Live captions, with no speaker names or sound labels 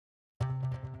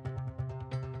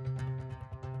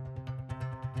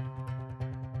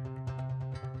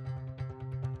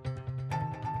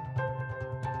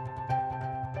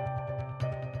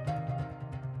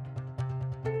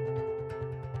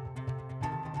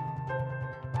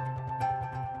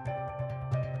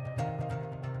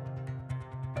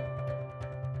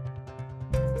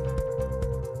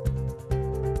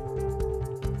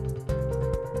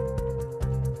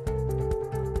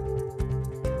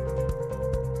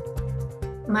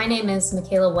My name is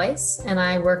Michaela Weiss, and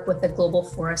I work with the Global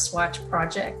Forest Watch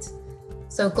project.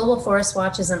 So Global Forest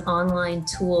Watch is an online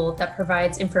tool that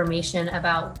provides information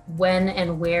about when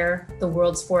and where the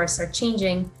world's forests are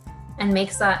changing and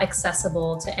makes that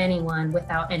accessible to anyone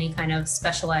without any kind of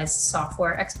specialized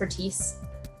software expertise.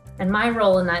 And my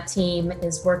role in that team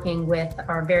is working with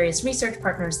our various research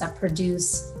partners that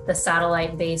produce the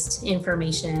satellite-based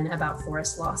information about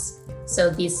forest loss. So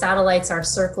these satellites are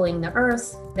circling the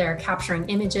Earth, they're capturing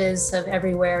images of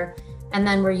everywhere, and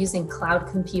then we're using cloud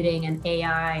computing and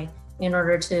AI in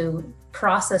order to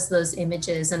process those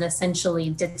images and essentially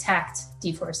detect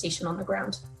deforestation on the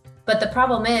ground. But the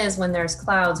problem is when there's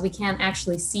clouds, we can't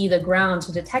actually see the ground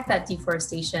to detect that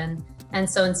deforestation. And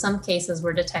so in some cases,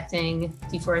 we're detecting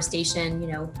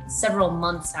deforestation, several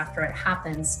months after it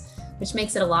happens, which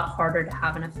makes it a lot harder to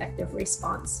have an effective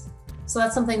response. So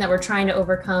that's something that we're trying to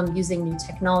overcome using new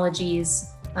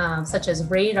technologies, such as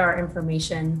radar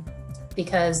information,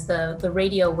 because the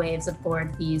radio waves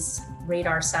aboard these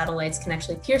radar satellites can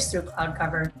actually pierce through cloud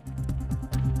cover.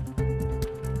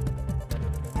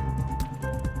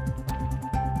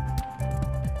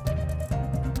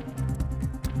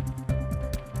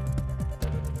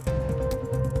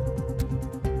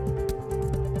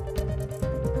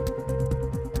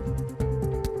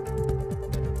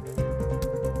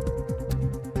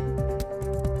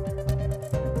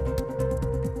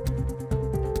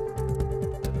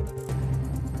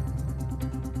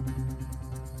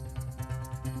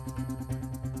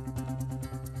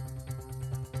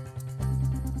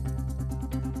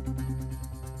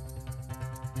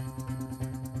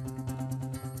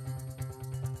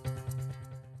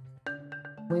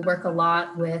 We work a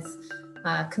lot with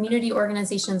community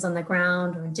organizations on the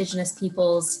ground or indigenous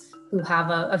peoples who have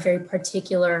a very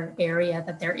particular area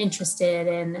that they're interested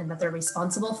in and that they're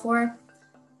responsible for.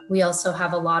 We also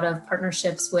have a lot of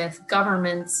partnerships with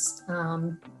governments,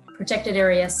 protected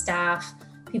area staff,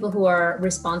 people who are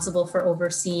responsible for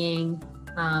overseeing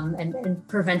and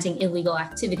preventing illegal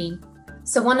activity.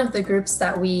 So one of the groups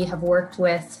that we have worked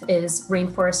with is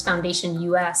Reforestation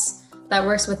US, that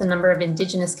works with a number of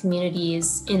indigenous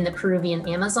communities in the Peruvian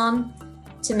Amazon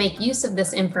to make use of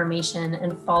this information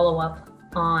and follow up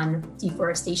on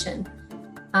deforestation.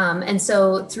 And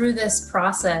so through this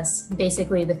process,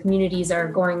 basically the communities are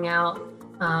going out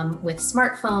with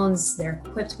smartphones, they're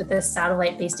equipped with this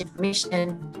satellite-based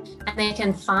information, and they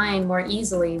can find more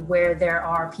easily where there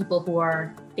are people who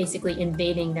are basically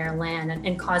invading their land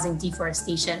and causing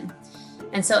deforestation.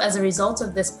 And so as a result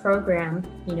of this program,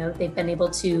 they've been able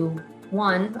to,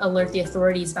 one, alert the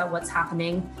authorities about what's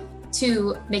happening,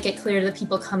 two, make it clear to the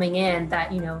people coming in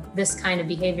that, this kind of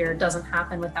behavior doesn't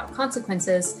happen without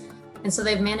consequences. And so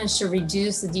they've managed to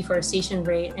reduce the deforestation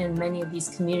rate in many of these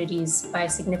communities by a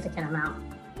significant amount.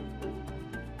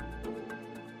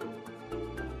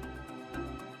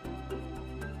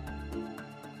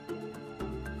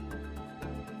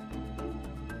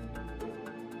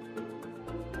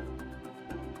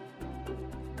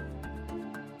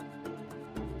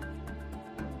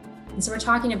 And so we're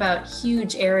talking about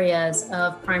huge areas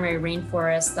of primary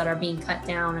rainforests that are being cut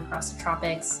down across the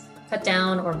tropics, cut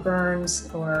down or burned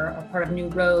or are part of new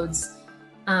roads.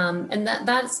 And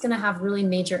that's going to have really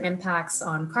major impacts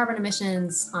on carbon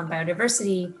emissions, on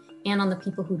biodiversity, and on the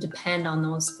people who depend on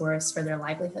those forests for their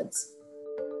livelihoods.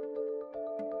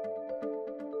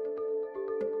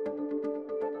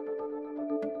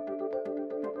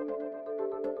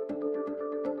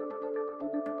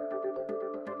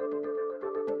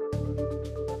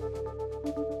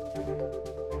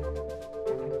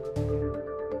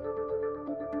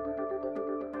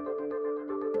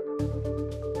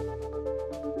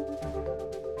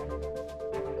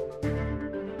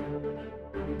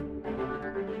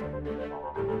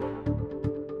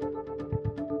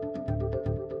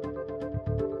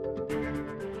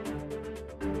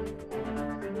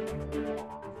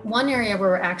 One area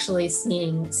where we're actually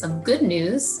seeing some good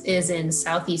news is in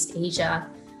Southeast Asia.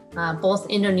 Both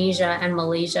Indonesia and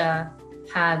Malaysia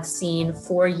have seen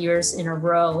 4 years in a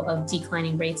row of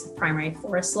declining rates of primary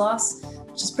forest loss,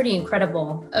 which is pretty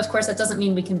incredible. Of course, that doesn't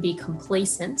mean we can be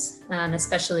complacent,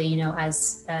 especially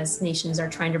as nations are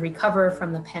trying to recover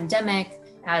from the pandemic,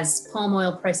 as palm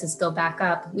oil prices go back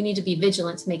up. We need to be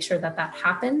vigilant to make sure that that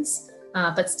happens.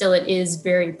 But still, it is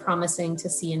very promising to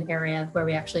see an area where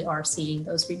we actually are seeing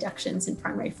those reductions in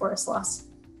primary forest loss.